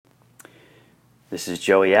This is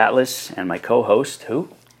Joey Atlas and my co-host, who?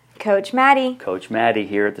 Coach Maddie. Coach Maddie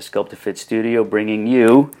here at the Sculpt to Fit studio, bringing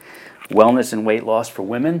you Wellness and Weight Loss for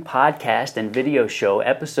Women podcast and video show,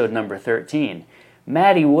 episode number 13.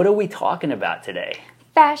 Maddie, what are we talking about today?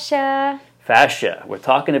 Fascia. Fascia. We're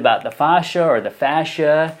talking about the fascia or the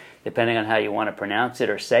fascia, depending on how you want to pronounce it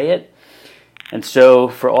or say it. And so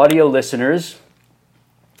for audio listeners,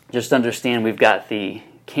 just understand we've got the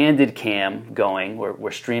Candid Cam going.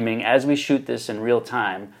 We're streaming as we shoot this in real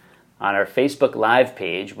time on our Facebook Live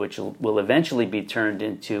page, which will eventually be turned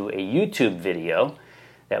into a YouTube video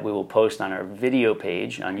that we will post on our video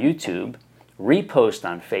page on YouTube, repost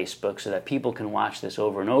on Facebook so that people can watch this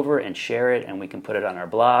over and over and share it, and we can put it on our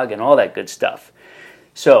blog and all that good stuff.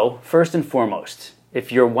 So first and foremost, if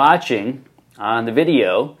you're watching on the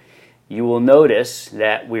video, you will notice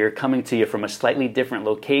that we're coming to you from a slightly different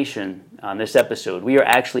location on this episode. We are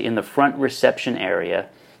actually in the front reception area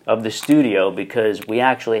of the studio because we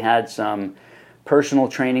actually had some personal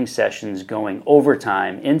training sessions going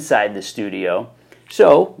overtime inside the studio.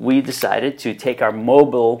 So we decided to take our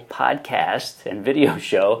mobile podcast and video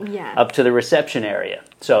show up to the reception area.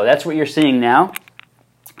 So that's what you're seeing now.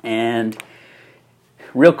 And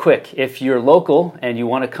real quick, if you're local and you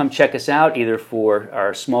want to come check us out, either for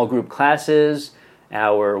our small group classes,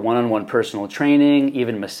 our one-on-one personal training,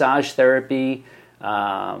 even massage therapy,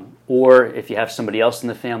 or if you have somebody else in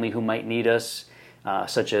the family who might need us,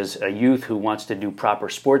 such as a youth who wants to do proper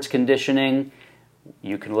sports conditioning,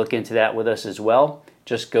 you can look into that with us as well.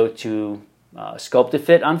 Just go to Sculpt to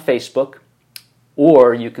Fit on Facebook,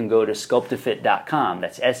 or you can go to sculpttofit.com.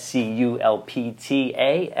 That's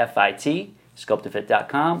SCULPTAFIT,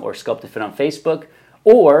 sculpttofit.com, or Sculpt to Fit on Facebook.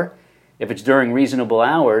 Or if it's during reasonable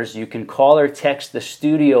hours, you can call or text the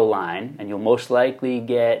studio line, and you'll most likely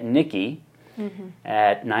get Nikki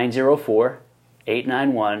at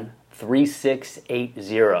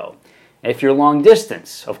 904-891-3680. If you're long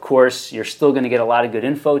distance, of course, you're still going to get a lot of good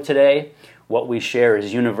info today. What we share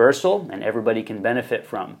is universal, and everybody can benefit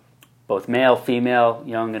from. Both male, female,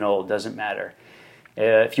 young, and old, doesn't matter.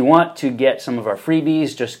 If you want to get some of our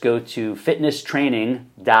freebies, just go to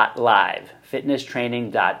fitnesstraining.live,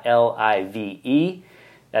 fitnesstraining.live.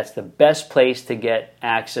 That's the best place to get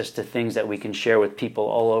access to things that we can share with people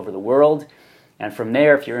all over the world. And from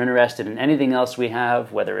there, if you're interested in anything else we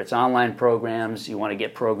have, whether it's online programs, you want to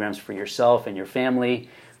get programs for yourself and your family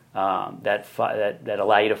that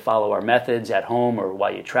allow you to follow our methods at home or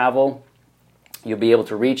while you travel, you'll be able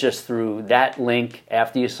to reach us through that link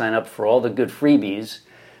after you sign up for all the good freebies.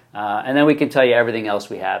 And then we can tell you everything else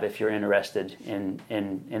we have if you're interested in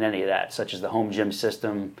any of that, such as the home gym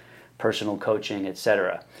system, personal coaching,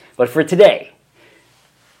 etc. But for today,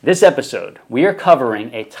 this episode, we are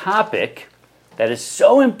covering a topic that is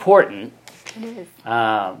so important. It is.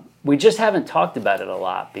 We just haven't talked about it a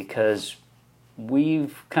lot because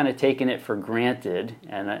we've kind of taken it for granted,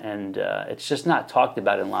 and it's just not talked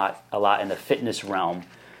about a lot in the fitness realm,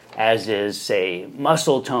 as is, say,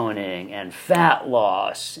 muscle toning and fat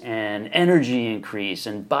loss and energy increase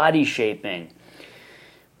and body shaping.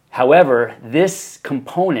 However, this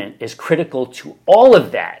component is critical to all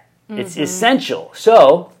of that. It's essential.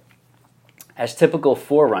 So, as typical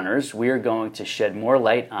forerunners, we are going to shed more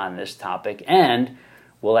light on this topic, and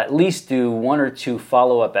we'll at least do one or two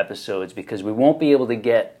follow-up episodes because we won't be able to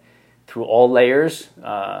get through all layers.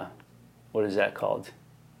 What is that called?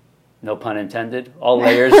 No pun intended. All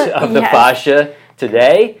layers of the fascia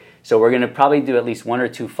today. So we're going to probably do at least one or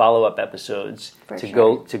two follow-up episodes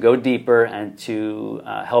to go deeper and to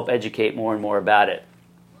help educate more and more about it.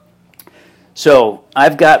 So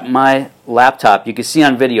I've got my laptop. You can see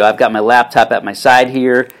on video, I've got my laptop at my side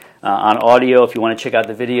here. On audio, if you want to check out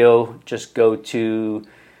the video, just go to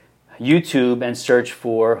YouTube and search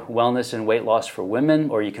for Wellness and Weight Loss for Women,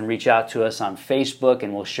 or you can reach out to us on Facebook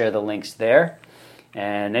and we'll share the links there.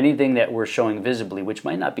 And anything that we're showing visibly, which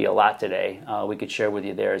might not be a lot today, we could share with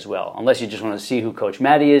you there as well. Unless you just want to see who Coach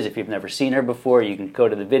Maddie is. If you've never seen her before, you can go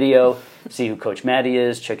to the video, see who Coach Maddie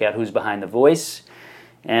is, check out who's behind the voice.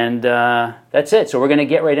 And that's it. So we're going to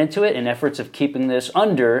get right into it in efforts of keeping this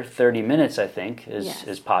under 30 minutes, I think,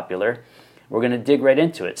 is popular. We're going to dig right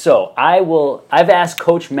into it. So I've asked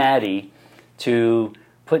Coach Maddie to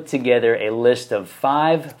put together a list of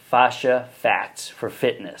 5 fascia facts for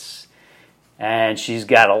fitness. And she's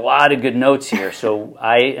got a lot of good notes here. So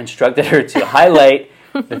I instructed her to highlight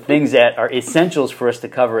the things that are essentials for us to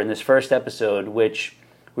cover in this first episode, which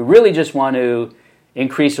we really just want to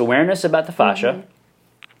increase awareness about the fascia,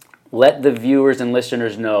 let the viewers and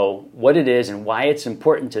listeners know what it is and why it's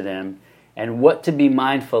important to them, and what to be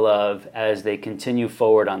mindful of as they continue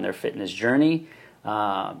forward on their fitness journey.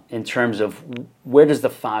 in terms of where does the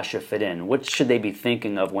fascia fit in? What should they be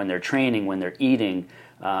thinking of when they're training, when they're eating,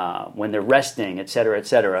 when they're resting, et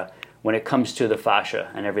cetera, when it comes to the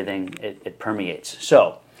fascia and everything it permeates.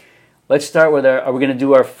 So let's start with are we going to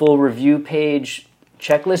do our full review page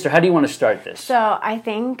checklist, or how do you want to start this? So I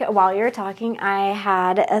think while you're talking, I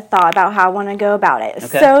had a thought about how I want to go about it.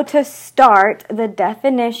 Okay. So to start, the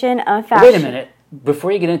definition of fascia. Wait a minute.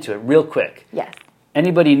 Before you get into it, real quick. Yes.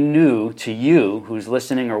 Anybody new to you who's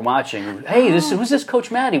listening or watching, hey, who's this Coach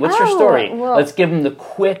Maddie? What's your story? Well, let's give them the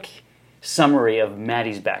quick summary of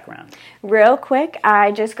Maddie's background. Real quick,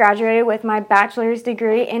 I just graduated with my bachelor's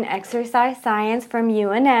degree in exercise science from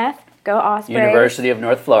UNF. Go Ospreys. University of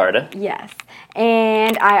North Florida. Yes.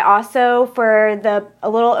 And I also, for a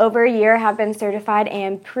little over a year, have been certified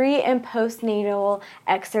in pre- and postnatal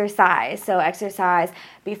exercise. So exercise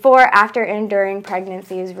before, after, and during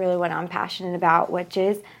pregnancy is really what I'm passionate about, which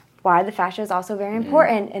is why the fascia is also very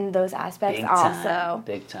important in those aspects Big also. time.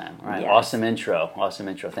 Big time. All right. Yes. Awesome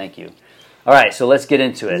intro. Thank you. All right, so let's get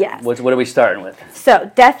into it. Yes. What are we starting with?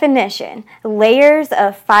 So, definition: layers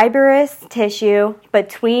of fibrous tissue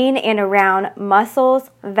between and around muscles,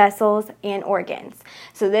 vessels, and organs.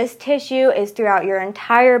 So this tissue is throughout your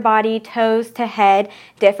entire body, toes to head,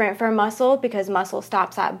 different from muscle because muscle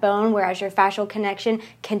stops at bone, whereas your fascial connection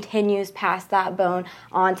continues past that bone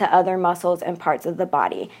onto other muscles and parts of the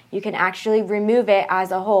body. You can actually remove it as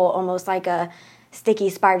a whole, almost like a sticky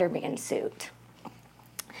Spider-Man suit.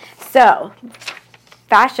 So,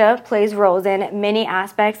 fascia plays roles in many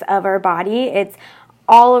aspects of our body. It's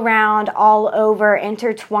all around, all over,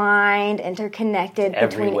 intertwined, interconnected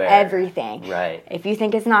between everything. Right. If you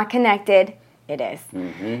think it's not connected, it is.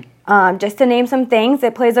 Mm-hmm. Just to name some things,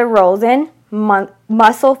 it plays a role in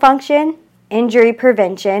muscle function, injury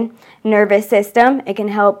prevention, nervous system. It can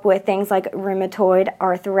help with things like rheumatoid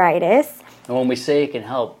arthritis. And when we say it can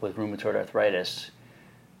help with rheumatoid arthritis,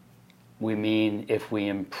 we mean if we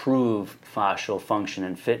improve fascial function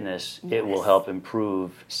and fitness, it will help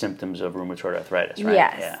improve symptoms of rheumatoid arthritis, right?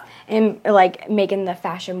 Yes. Yeah. And like making the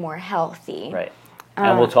fascia more healthy. Right.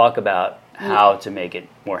 And we'll talk about how to make it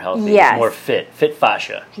more healthy, Yes. more fit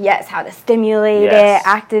fascia. Yes, how to stimulate Yes. it,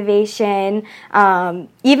 activation,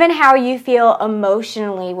 even how you feel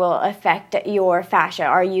emotionally will affect your fascia.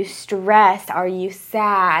 Are you stressed? Are you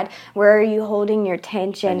sad? Where are you holding your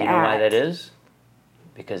tension And you at? know why that is?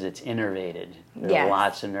 Because it's innervated. There Yes. are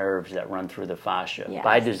lots of nerves that run through the fascia Yes.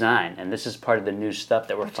 by design. And this is part of the new stuff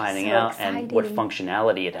that we're Which is finding so out and what exciting.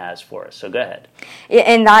 functionality it has for us. So go ahead.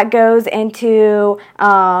 And that goes into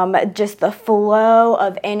just the flow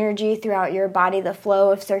of energy throughout your body, the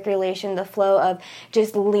flow of circulation, the flow of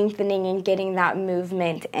just lengthening and getting that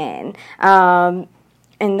movement in. And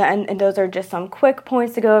those are just some quick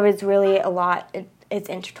points to go over. It's really a lot. It's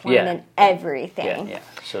intertwined in everything. Yeah.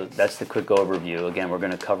 So that's the quick overview. Again, we're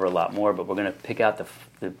going to cover a lot more, but we're going to pick out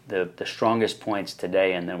the strongest points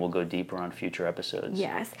today, and then we'll go deeper on future episodes.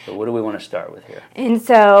 Yes. So what do we want to start with here? And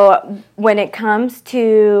so when it comes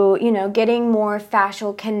to, getting more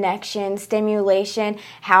fascial connection, stimulation,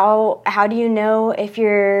 how do you know if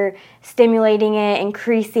you're stimulating it,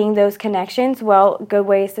 increasing those connections? Well, good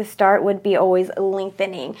ways to start would be always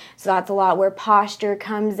lengthening. So that's a lot where posture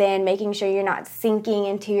comes in, making sure you're not sinking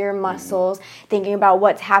into your muscles, thinking about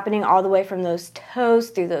what's happening all the way from those toes,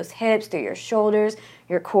 through those hips, through your shoulders,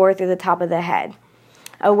 your core, through the top of the head.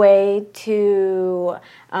 A way to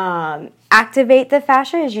activate the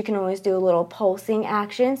fascia is you can always do a little pulsing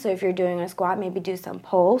action. So if you're doing a squat, maybe do some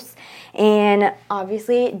pulse. And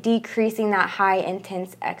obviously decreasing that high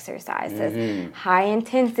intense exercises. High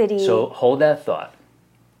intensity. So hold that thought.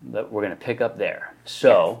 That we're going to pick up there.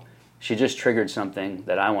 So she just triggered something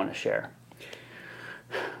that I want to share.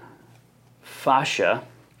 Fascia,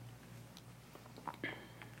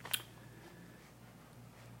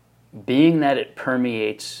 being that it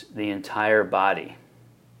permeates the entire body,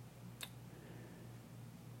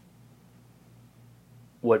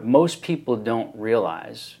 what most people don't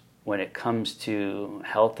realize when it comes to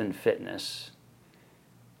health and fitness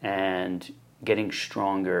and getting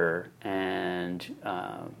stronger and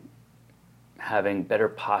having better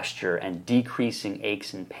posture and decreasing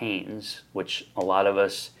aches and pains, which a lot of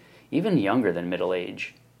us, even younger than middle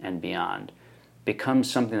age and beyond, becomes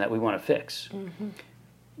something that we want to fix.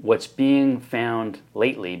 What's being found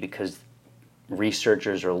lately, because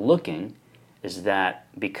researchers are looking, is that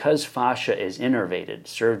because fascia is innervated,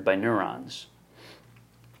 served by neurons,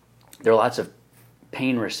 there are lots of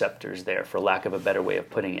pain receptors there, for lack of a better way of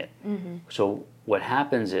putting it. So what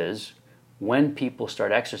happens is, when people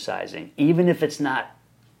start exercising, even if it's not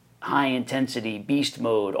high intensity, beast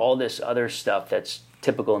mode, all this other stuff that's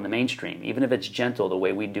typical in the mainstream. Even if it's gentle the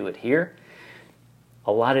way we do it here,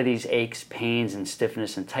 a lot of these aches, pains, and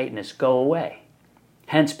stiffness and tightness go away.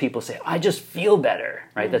 Hence, people say, I just feel better,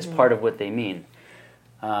 right? That's part of what they mean.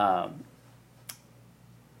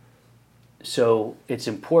 So it's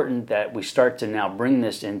important that we start to now bring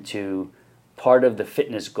this into part of the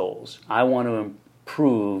fitness goals. I want to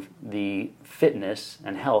improve the fitness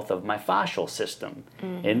and health of my fascial system,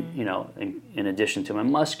 in addition to my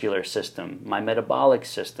muscular system, my metabolic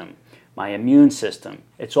system, my immune system.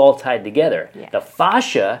 It's all tied together. Yeah. The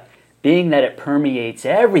fascia, being that it permeates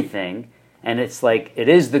everything, and it's like it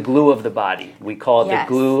is the glue of the body. We call it the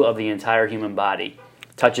glue of the entire human body.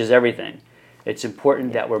 It touches everything. It's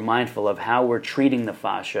important that we're mindful of how we're treating the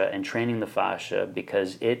fascia and training the fascia,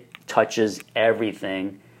 because it touches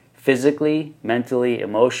everything physically, mentally,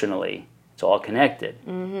 emotionally. It's all connected.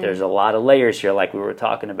 There's a lot of layers here like we were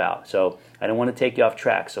talking about. So I don't want to take you off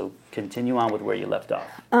track. So continue on with where you left off.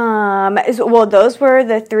 Well, those were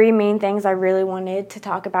the three main things I really wanted to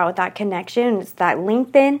talk about with that connection. It's that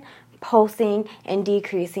lengthen, pulsing, and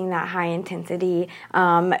decreasing that high intensity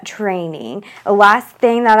training. The last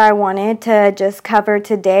thing that I wanted to just cover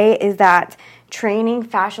today is that training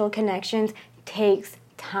fascial connections takes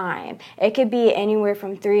time. It could be anywhere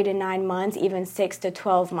from 3 to 9 months, even 6 to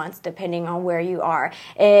 12 months, depending on where you are.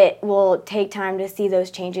 It will take time to see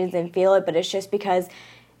those changes and feel it, but it's just because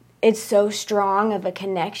it's so strong of a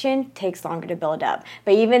connection, takes longer to build up.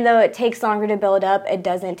 But even though it takes longer to build up, it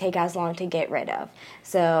doesn't take as long to get rid of.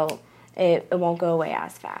 So it won't go away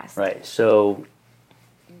as fast. Right. So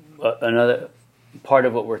another part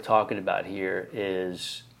of what we're talking about here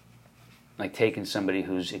is like taking somebody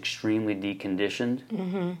who's extremely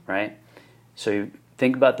deconditioned, right? So you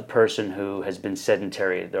think about the person who has been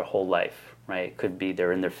sedentary their whole life, right? It could be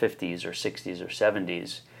they're in their 50s or 60s or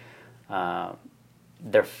 70s.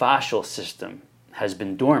 Their fascial system has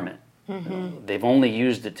been dormant. They've only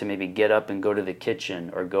used it to maybe get up and go to the kitchen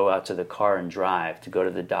or go out to the car and drive, to go to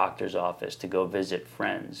the doctor's office, to go visit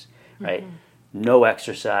friends, right? No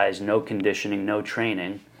exercise, no conditioning, no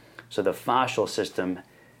training. So the fascial system,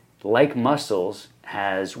 like muscles,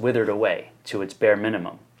 has withered away to its bare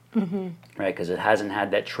minimum, right? Because it hasn't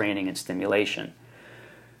had that training and stimulation.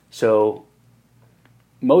 So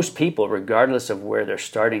most people, regardless of where they're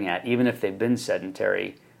starting at, even if they've been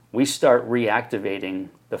sedentary, we start reactivating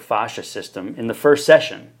the fascia system in the first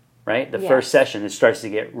session, right? The first session, it starts to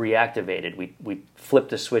get reactivated. We flip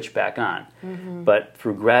the switch back on. But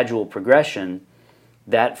through gradual progression,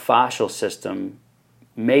 that fascial system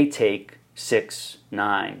may take 6,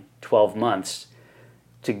 9, 12 months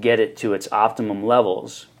to get it to its optimum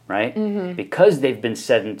levels, right? Because they've been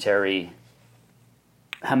sedentary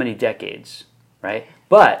how many decades, right?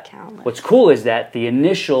 But Countless. What's cool is that the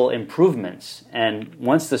initial improvements, and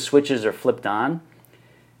once the switches are flipped on,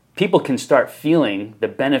 people can start feeling the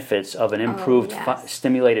benefits of an improved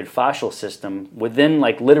stimulated fascial system within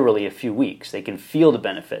like literally a few weeks. They can feel the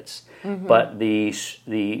benefits. But the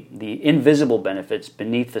invisible benefits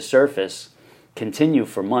beneath the surface continue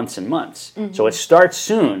for months and months. So it starts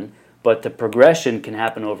soon, but the progression can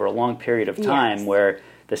happen over a long period of time where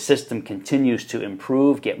the system continues to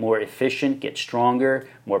improve, get more efficient, get stronger,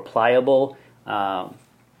 more pliable. A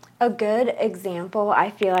good example,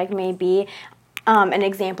 I feel like, may be an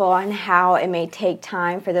example on how it may take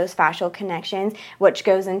time for those fascial connections, which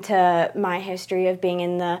goes into my history of being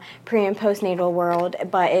in the pre- and postnatal world,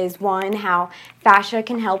 but is one, how fascia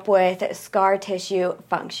can help with scar tissue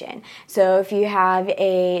function. So if you have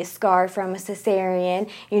a scar from a cesarean,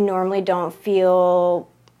 you normally don't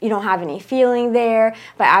have any feeling there,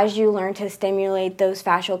 but as you learn to stimulate those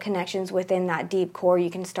fascial connections within that deep core, you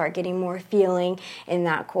can start getting more feeling in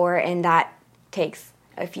that core, and that takes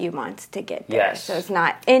a few months to get there. Yes. So it's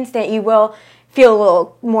not instant. You will feel a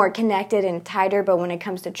little more connected and tighter, but when it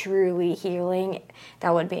comes to truly healing,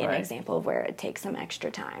 that would be an example of where it takes some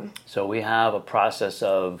extra time. So we have a process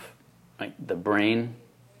of like the brain,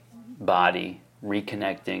 body,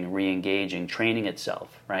 reconnecting, re-engaging, training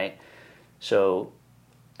itself, right? So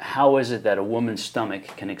how is it that a woman's stomach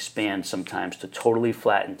can expand sometimes to totally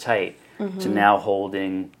flat and tight to now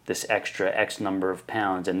holding this extra X number of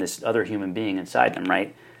pounds and this other human being inside them,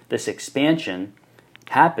 right? This expansion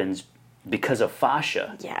happens because of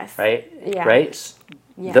fascia, right? Yeah. Right?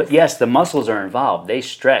 Yes, the muscles are involved. They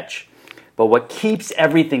stretch. But what keeps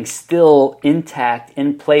everything still intact,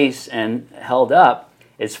 in place, and held up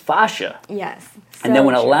is fascia. Yes. And then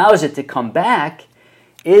when it allows it to come back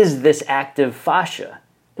is this active fascia,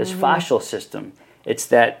 this fascial system. It's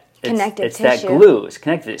that it's that glue. It's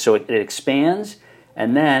connected. So it expands,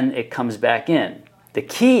 and then it comes back in. The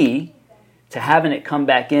key to having it come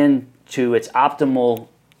back in to its optimal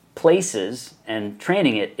places and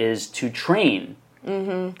training it is to train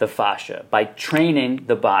the fascia by training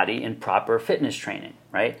the body in proper fitness training,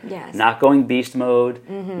 right? Yes. Not going beast mode,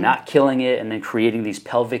 not killing it, and then creating these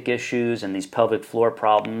pelvic issues and these pelvic floor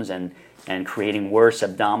problems and creating worse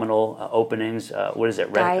abdominal openings. What is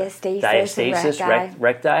it? Diastasis,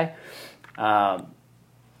 recti.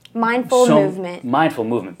 Mindful movement. Mindful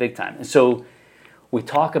movement, big time. And so we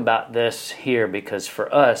talk about this here because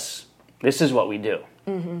for us, this is what we do.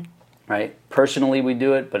 Right? Personally, we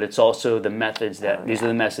do it, but it's also the methods that these are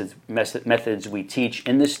the methods we teach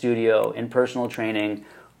in the studio, in personal training,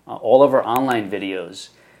 all of our online videos.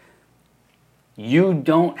 You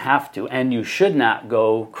don't have to, and you should not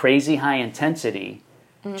go crazy high intensity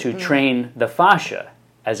to train the fascia.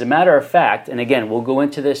 As a matter of fact, and again, we'll go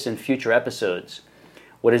into this in future episodes,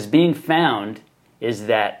 what is being found is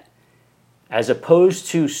that as opposed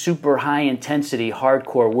to super high intensity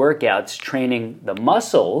hardcore workouts training the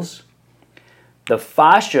muscles, the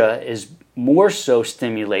fascia is more so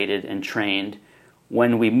stimulated and trained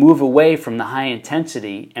when we move away from the high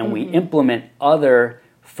intensity and we implement other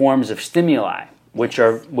forms of stimuli,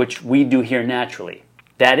 which we do here naturally.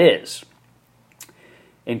 That is,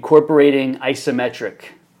 incorporating isometric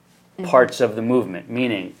parts of the movement,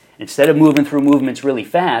 meaning instead of moving through movements really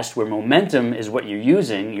fast, where momentum is what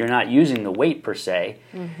you're not using the weight per se,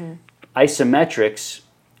 isometrics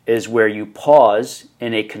is where you pause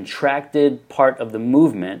in a contracted part of the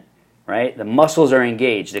movement, right? The muscles are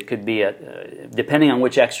engaged. It could be, depending on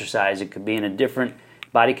which exercise, it could be in a different,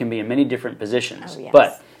 body can be in many different positions. Oh, yes.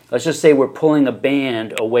 But let's just say we're pulling a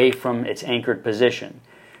band away from its anchored position,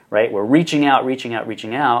 right? We're reaching out.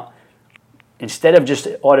 Instead of just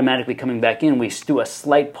automatically coming back in, we do a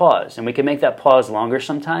slight pause. And we can make that pause longer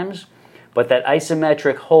sometimes. But that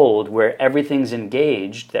isometric hold where everything's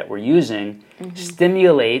engaged that we're using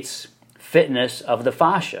stimulates fitness of the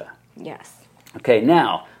fascia. Yes. Okay,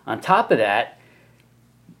 now, on top of that,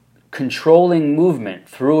 controlling movement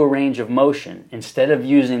through a range of motion instead of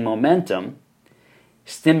using momentum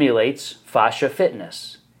stimulates fascia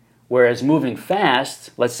fitness. Whereas moving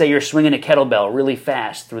fast, let's say you're swinging a kettlebell really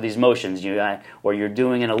fast through these motions, or you're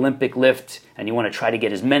doing an Olympic lift and you want to try to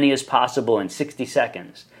get as many as possible in 60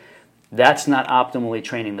 seconds. That's not optimally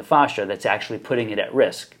training the fascia. That's actually putting it at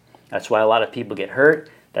risk. That's why a lot of people get hurt.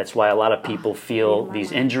 That's why a lot of people feel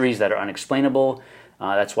these injuries that are unexplainable.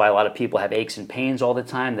 That's why a lot of people have aches and pains all the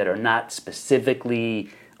time that are not specifically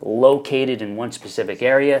located in one specific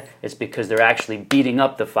area. It's because they're actually beating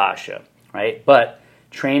up the fascia, right? But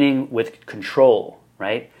training with control,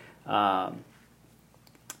 right?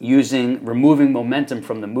 Removing momentum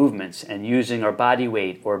from the movements and using our body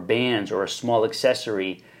weight or bands or a small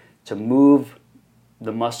accessory to move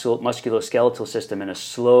the musculoskeletal system in a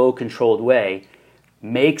slow, controlled way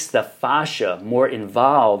makes the fascia more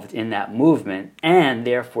involved in that movement and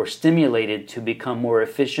therefore stimulated to become more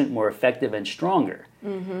efficient, more effective, and stronger,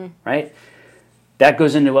 right? That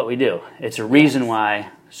goes into what we do. It's a reason why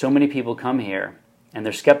so many people come here and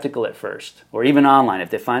they're skeptical at first, or even online.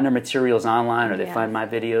 If they find their materials online or they find my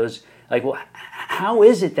videos, like, well, how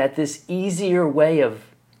is it that this easier way of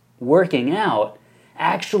working out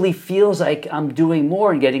actually feels like I'm doing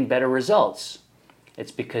more and getting better results?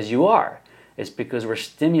 It's because you are. It's because we're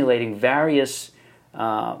stimulating various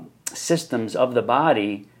systems of the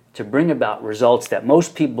body to bring about results that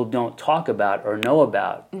most people don't talk about or know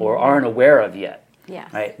about or aren't aware of yet.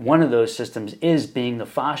 Yes. Right? One of those systems is being the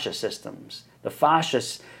fascia systems. The fascia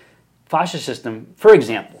system, for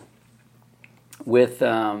example, with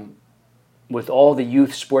all the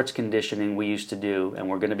youth sports conditioning we used to do and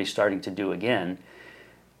we're going to be starting to do again,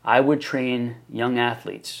 I would train young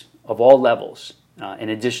athletes of all levels, in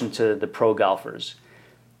addition to the pro golfers,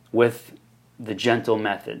 with the gentle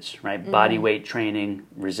methods, right? Body weight training,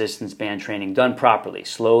 resistance band training, done properly,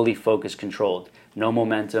 slowly, focused, controlled, no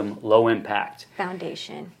momentum, low impact.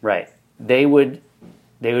 Foundation. Right. They would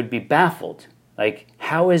be baffled. Like,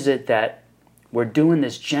 how is it that we're doing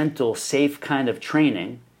this gentle, safe kind of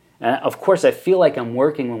training? And of course, I feel like I'm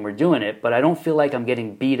working when we're doing it, but I don't feel like I'm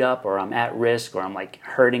getting beat up or I'm at risk or I'm like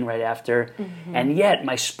hurting right after. And yet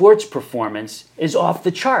my sports performance is off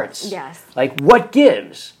the charts. Yes. Like, what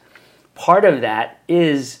gives? Part of that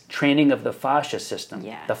is training of the fascia system.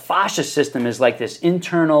 Yes. The fascia system is like this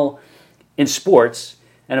internal, in sports,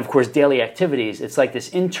 and of course daily activities, it's like this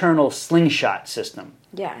internal slingshot system.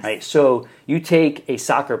 Yes. Right? So you take a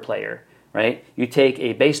soccer player, right? You take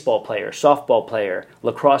a baseball player, softball player,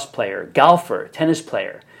 lacrosse player, golfer, tennis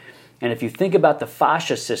player. And if you think about the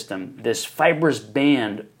fascia system, this fibrous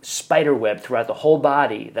band, spider web throughout the whole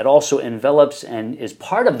body that also envelops and is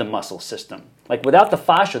part of the muscle system. Like without the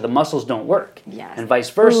fascia, the muscles don't work, Yes. and vice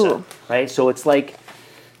versa, Ooh. right? So it's like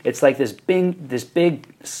this big,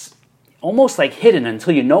 almost like hidden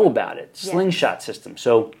until you know about it, slingshot system.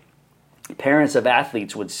 So parents of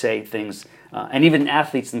athletes would say things, and even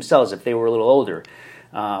athletes themselves, if they were a little older,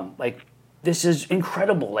 like, this is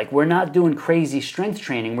incredible. Like, we're not doing crazy strength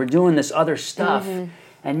training. We're doing this other stuff.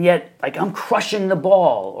 And yet, like, I'm crushing the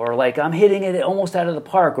ball, or like I'm hitting it almost out of the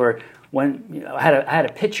park. Or when I had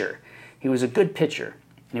a pitcher. He was a good pitcher,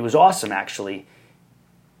 and he was awesome, actually.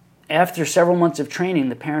 After several months of training,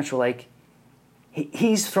 the parents were like,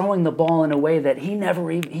 he's throwing the ball in a way that he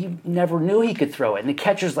never knew he could throw it. And the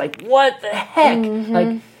catcher's like, what the heck?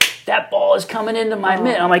 Like, that ball is coming into my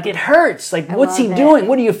mitt. I'm like, it hurts. Like, what's he doing?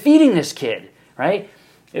 What are you feeding this kid? Right?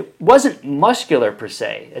 It wasn't muscular per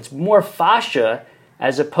se. It's more fascia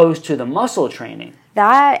as opposed to the muscle training.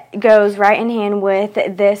 That goes right in hand with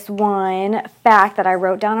this one fact that I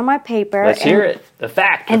wrote down on my paper. Let's hear it. The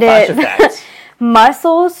fact. The fascia facts.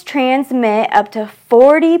 Muscles transmit up to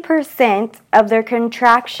 40% of their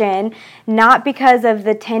contraction, not because of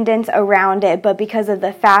the tendons around it, but because of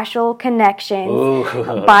the fascial connections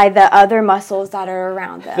by the other muscles that are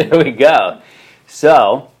around them. There we go.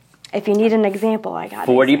 So, if you need an example, I got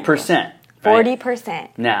 40%. 40%.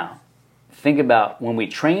 Now, think about when we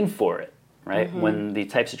train for it, right? When the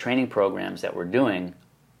types of training programs that we're doing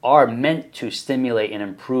are meant to stimulate and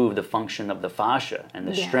improve the function of the fascia and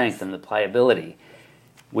the strength and the pliability,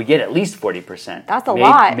 we get at least 40%. That's a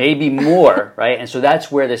lot. Maybe more, right? And so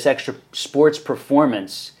that's where this extra sports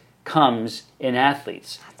performance comes in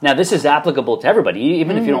athletes. Now, this is applicable to everybody,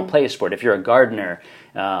 even if you don't play a sport. If you're a gardener,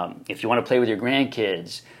 if you want to play with your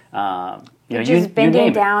grandkids, you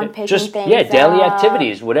bending down, picking things up. Daily up.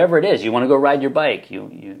 activities, whatever it is. You want to go ride your bike,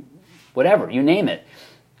 you whatever, you name it.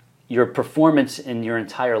 Your performance in your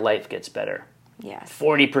entire life gets better. Yes.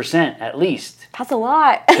 40% at least. That's a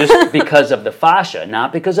lot. Just because of the fascia,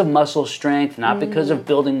 not because of muscle strength, not because of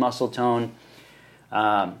building muscle tone.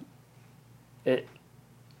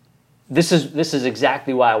 This is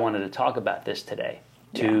exactly why I wanted to talk about this today,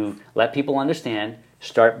 to let people understand,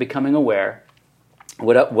 start becoming aware.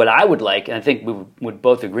 What I would like, and I think we would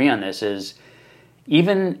both agree on this, is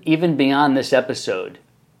even beyond this episode,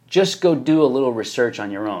 just go do a little research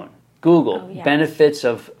on your own. Google benefits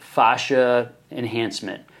of fascia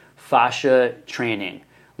enhancement, fascia training,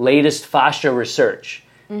 latest fascia research.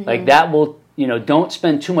 Like that will, don't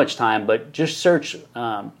spend too much time, but just search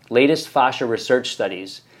latest fascia research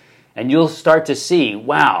studies, and you'll start to see,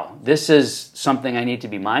 wow, this is something I need to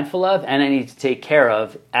be mindful of and I need to take care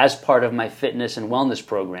of as part of my fitness and wellness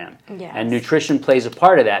program. Yes. And nutrition plays a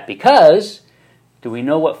part of that because, do we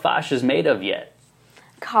know what fascia is made of yet?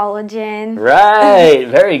 Collagen. Right,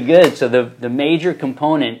 very good. So the major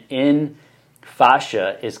component in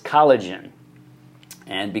fascia is collagen.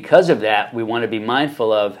 And because of that, we want to be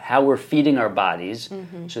mindful of how we're feeding our bodies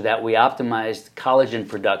so that we optimize collagen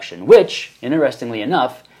production, which, interestingly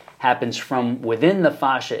enough, happens from within the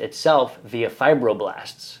fascia itself via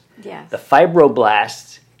fibroblasts. Yes. The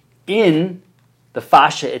fibroblasts in the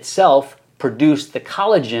fascia itself produce the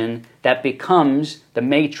collagen that becomes the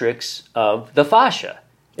matrix of the fascia.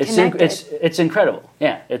 It's incredible.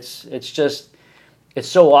 Yeah, it's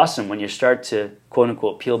so awesome when you start to quote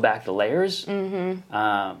unquote peel back the layers.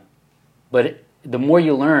 But the more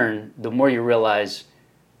you learn, the more you realize,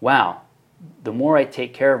 wow, the more I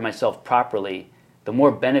take care of myself properly, the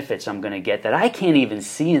more benefits I'm going to get that I can't even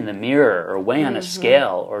see in the mirror or weigh on a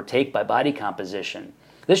scale or take by body composition.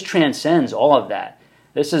 This transcends all of that.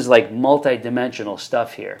 This is like multi-dimensional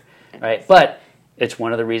stuff here, right? But it's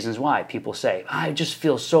one of the reasons why people say, I just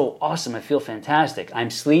feel so awesome. I feel fantastic.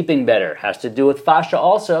 I'm sleeping better. Has to do with fascia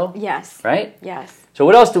also. Yes. Right? Yes. So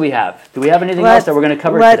what else do we have? Do we have anything else that we're going to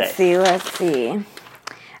cover today? Let's see.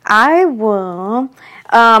 I will.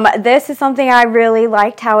 This is something I really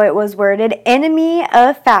liked how it was worded. Enemy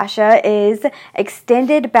of fascia is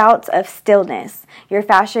extended bouts of stillness. Your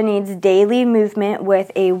fascia needs daily movement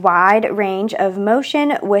with a wide range of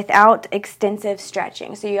motion without extensive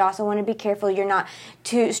stretching. So you also want to be careful you're not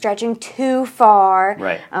stretching too far.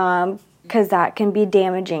 Right. Because that can be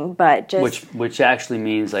damaging, but just... Which actually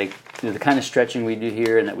means like the kind of stretching we do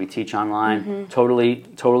here and that we teach online,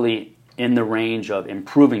 totally in the range of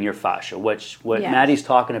improving your fascia. What Maddie's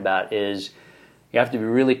talking about is you have to be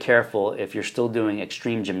really careful if you're still doing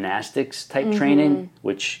extreme gymnastics type training,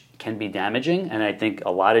 which can be damaging, and I think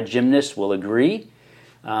a lot of gymnasts will agree.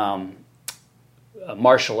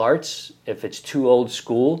 Martial arts, if it's too old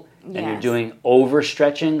school, and you're Yes. doing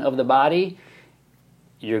overstretching of the body,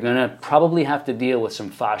 you're going to probably have to deal with some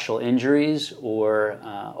fascial injuries or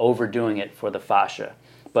overdoing it for the fascia.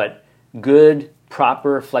 But good,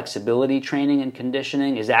 proper flexibility training and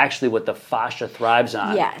conditioning is actually what the fascia thrives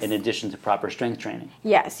on, Yes. in addition to proper strength training.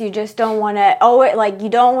 Yes, you just don't want to, you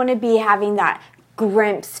don't want to be having that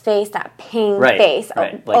Grimp's face, that pain Right, face.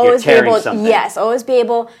 right. Like you're tearing something. Yes, always be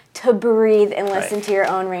able to breathe and listen to your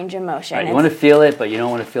own range of motion. Right, you want to feel it, but you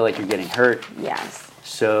don't want to feel like you're getting hurt. Yes.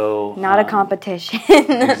 So Not a competition.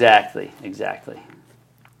 exactly.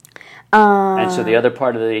 And so the other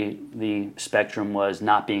part of the spectrum was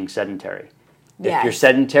not being sedentary. If Yes. you're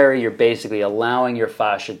sedentary, you're basically allowing your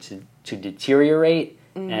fascia to deteriorate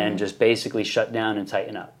and just basically shut down and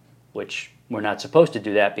tighten up, which we're not supposed to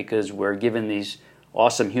do that because we're given these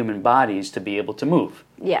awesome human bodies to be able to move.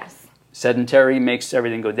 Yes. Sedentary makes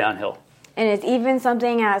everything go downhill. And it's even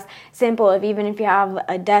something as simple if you have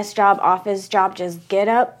a desk job, office job, just get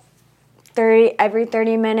up every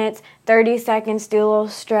 30 minutes, 30 seconds, do a little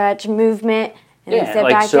stretch, movement, and then sit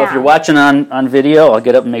back so down. if you're watching on video, I'll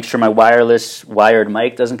get up and make sure my wired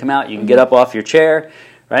mic doesn't come out. You can get up off your chair,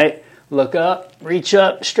 right? Look up, reach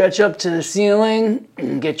up, stretch up to the ceiling,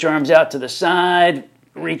 get your arms out to the side,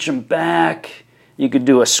 reach them back. You could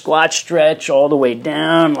do a squat stretch all the way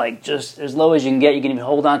down, like just as low as you can get. You can even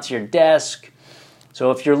hold onto your desk.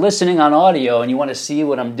 So if you're listening on audio and you want to see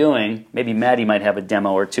what I'm doing, maybe Maddie might have a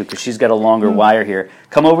demo or two because she's got a longer wire here.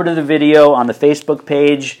 Come over to the video on the Facebook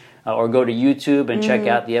page or go to YouTube and check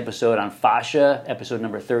out the episode on fascia, episode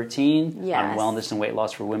number 13, on Yes. wellness and weight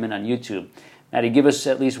loss for women on YouTube. Maddie, give us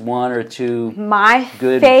at least one or two My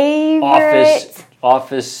good favorite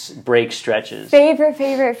office break stretches.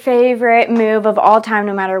 favorite move of all time,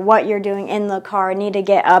 no matter what you're doing in the car, need to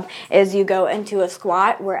get up, is you go into a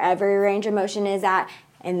squat wherever your range of motion is at,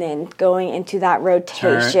 and then going into that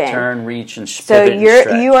rotation. Turn, reach, and So pivot and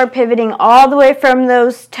stretch. you are pivoting all the way from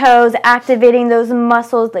those toes, activating those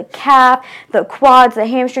muscles, the calf, the quads, the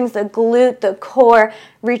hamstrings, the glute, the core,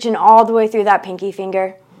 reaching all the way through that pinky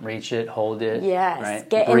finger. Reach it, hold it. Yes, Right?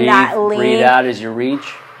 get in breathe, that lean. Breathe out as you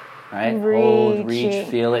reach. Right? Hold, reach, Reaching.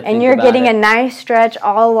 feel it. And think you're about getting it. a nice stretch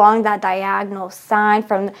all along that diagonal side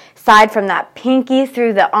from that pinky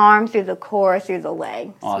through the arm, through the core, through the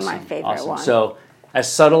leg. It's my favorite one. So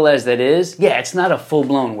as subtle as that is, it's not a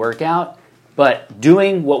full-blown workout, but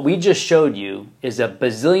doing what we just showed you is a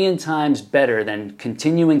bazillion times better than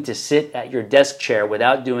continuing to sit at your desk chair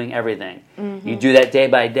without doing everything. You do that day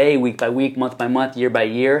by day, week by week, month by month, year by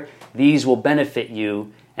year. These will benefit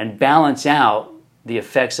you and balance out the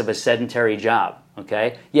effects of a sedentary job.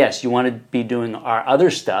 Okay? Yes, you want to be doing our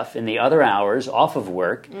other stuff in the other hours off of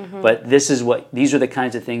work, but these are the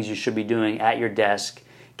kinds of things you should be doing at your desk,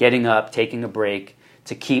 getting up, taking a break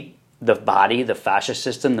to keep the body, the fascia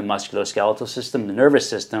system, the musculoskeletal system, the nervous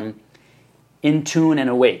system in tune and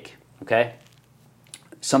awake. Okay?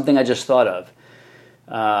 Something I just thought of.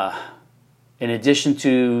 In addition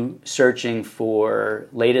to searching for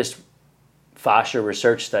latest fascia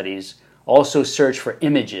research studies, also search for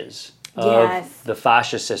images of the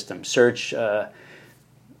fascia system. Search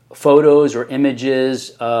photos or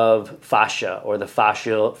images of fascia or the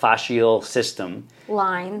fascial system.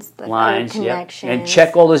 Lines, connections. And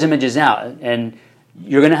check all those images out. And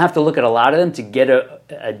you're going to have to look at a lot of them to get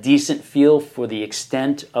a decent feel for the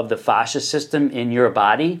extent of the fascia system in your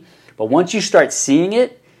body. But once you start seeing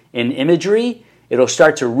it in imagery, it'll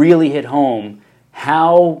start to really hit home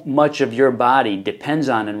how much of your body depends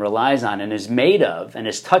on and relies on and is made of and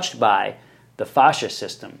is touched by the fascia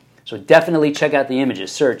system. So definitely check out the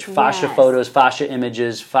images. Search fascia photos, fascia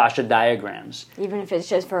images, fascia diagrams. Even if it's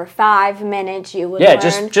just for 5 minutes, you would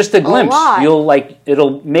learn just a glimpse. lot.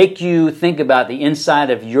 It'll make you think about the inside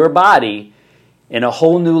of your body in a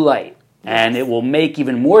whole new light. And it will make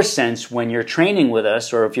even more sense when you're training with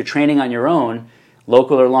us or if you're training on your own,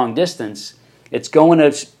 local or long distance. It's going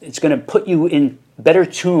to put you in better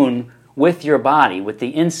tune with your body, with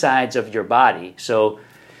the insides of your body. So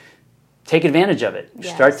take advantage of it.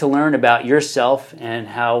 Yes. Start to learn about yourself and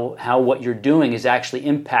how what you're doing is actually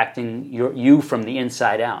impacting you from the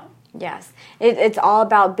inside out. Yes, it's all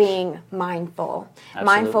about being mindful. Absolutely.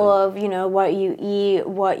 Mindful of what you eat,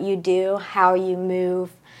 what you do, how you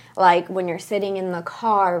move. Like when you're sitting in the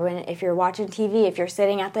car, if you're watching TV, if you're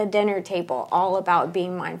sitting at the dinner table, all about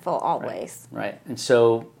being mindful always. Right. And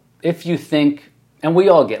so if you think, and we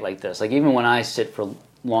all get like this, like even when I sit for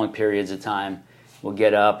long periods of time, we'll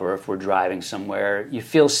get up or if we're driving somewhere, you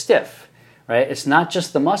feel stiff, right? It's not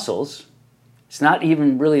just the muscles. It's not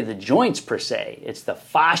even really the joints per se. It's the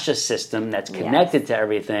fascia system that's connected to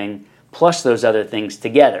everything plus those other things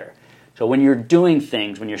together. So when you're doing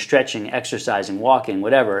things, when you're stretching, exercising, walking,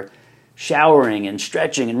 whatever, showering and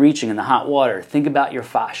stretching and reaching in the hot water, think about your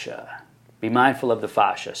fascia. Be mindful of the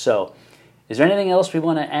fascia. So is there anything else we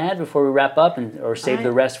want to add before we wrap up or save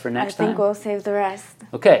the rest for next time? I think we'll save the rest.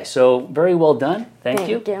 Okay, so very well done. Thank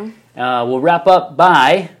you. Thank you. We'll wrap up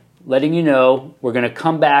by letting you know we're going to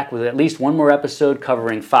come back with at least one more episode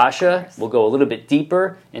covering fascia. We'll go a little bit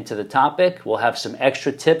deeper into the topic. We'll have some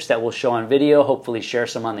extra tips that we'll show on video, hopefully share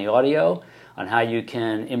some on the audio on how you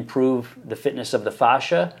can improve the fitness of the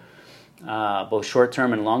fascia, both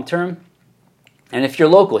short-term and long-term. And if you're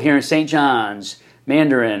local here in St. John's,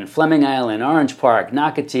 Mandarin, Fleming Island, Orange Park,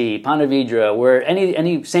 Nocatee, Ponte Vedra, where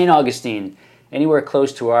any St. Augustine, anywhere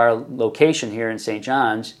close to our location here in St.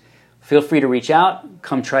 John's, feel free to reach out,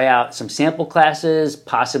 come try out some sample classes,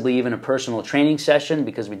 possibly even a personal training session,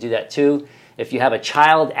 because we do that too. If you have a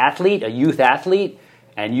child athlete, a youth athlete,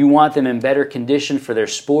 and you want them in better condition for their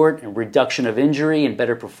sport and reduction of injury and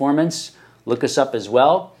better performance, look us up as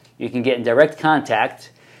well. You can get in direct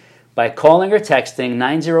contact by calling or texting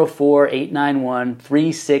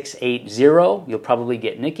 904-891-3680. You'll probably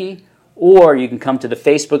get Nikki. Or you can come to the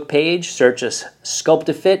Facebook page, search us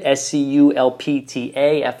Sculptafit,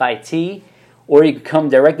 SCULPTAFIT. Or you can come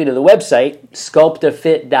directly to the website,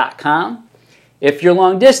 sculptafit.com. If you're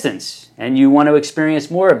long distance and you want to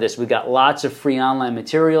experience more of this, we've got lots of free online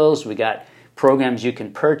materials. We got programs you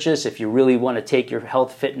can purchase if you really want to take your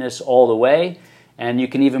health fitness all the way. And you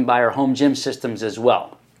can even buy our home gym systems as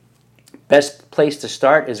well. Best place to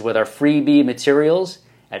start is with our freebie materials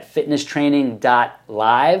at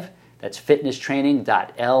fitnesstraining.live. That's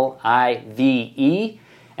fitnesstraining.live.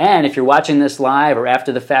 And if you're watching this live or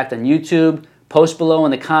after the fact on YouTube, post below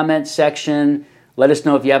in the comments section. Let us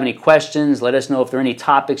know if you have any questions. Let us know if there are any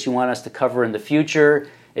topics you want us to cover in the future.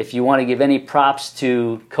 If you want to give any props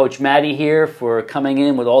to Coach Maddie here for coming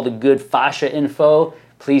in with all the good fascia info,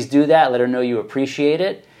 please do that. Let her know you appreciate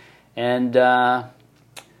it. And I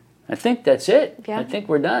think that's it. Yeah. I think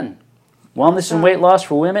we're done. Wellness and Weight Loss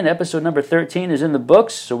for Women, episode number 13 is in the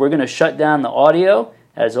books, so we're going to shut down the audio.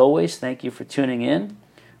 As always, thank you for tuning in.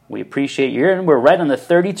 We appreciate you, and we're right on the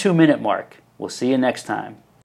 32-minute mark. We'll see you next time.